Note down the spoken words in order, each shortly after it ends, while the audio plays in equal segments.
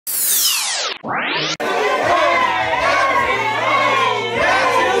Tim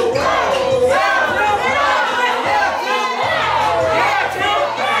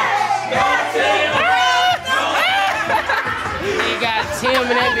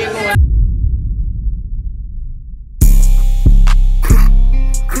and that big one.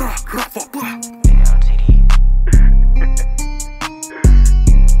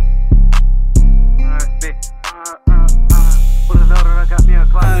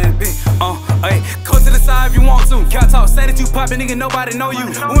 Go to the side if you want to. Cat talk, say that you poppin', nigga, nobody know you.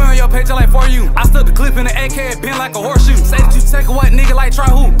 We on your page, I like for you. I stuck the clip in the AK, it been like a horseshoe. Say that you take a what, nigga, like try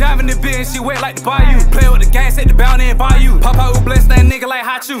who? Dive in the bit and she wet like the bayou. Play with the gang, set the bound and buy you. Pop out with blessed that nigga like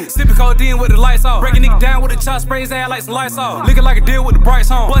hot you. Sippin' codeine with the lights off. Break a nigga down with the chop, spray his ass like some lights off. Looking like a deal with the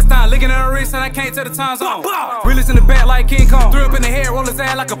brights on. Bust down, licking at the wrist and I can't tell the time zone. Realist in the back like King Kong. Threw up in the head, roll his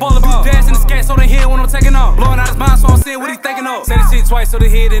ass like a ball of ball. Dash in the scat so they hear when I'm taking off. Blowing out his mind so I'm seeing what he thinking of. Say the shit twice so the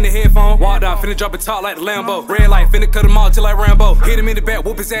head in the headphone. Walk down, finna drop it top like the Lambo. Red light, finna cut him off just like Rambo. Hit him in the back,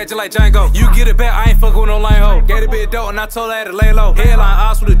 whoop his ass just like Django. You get it back, I ain't fucking with no lame hoe. Gave a bit dope and I told her to lay low. Headline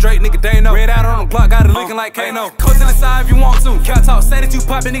odds with a Drake, nigga, they know. Red out on the clock, got it looking like Kano. Go to the side if you want to. Cat talk, say that you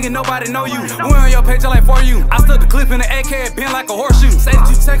poppin', nigga, nobody know you. We on your page, I like for you. I stuck the clip in the AK, it been like a horseshoe. Say that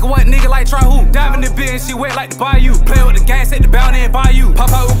you take a what, nigga, like try who? Dive in the bit and she wet like the bayou. Play with the gang, set the bound and buy you.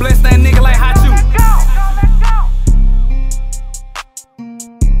 Pop out with blessed that nigga like hot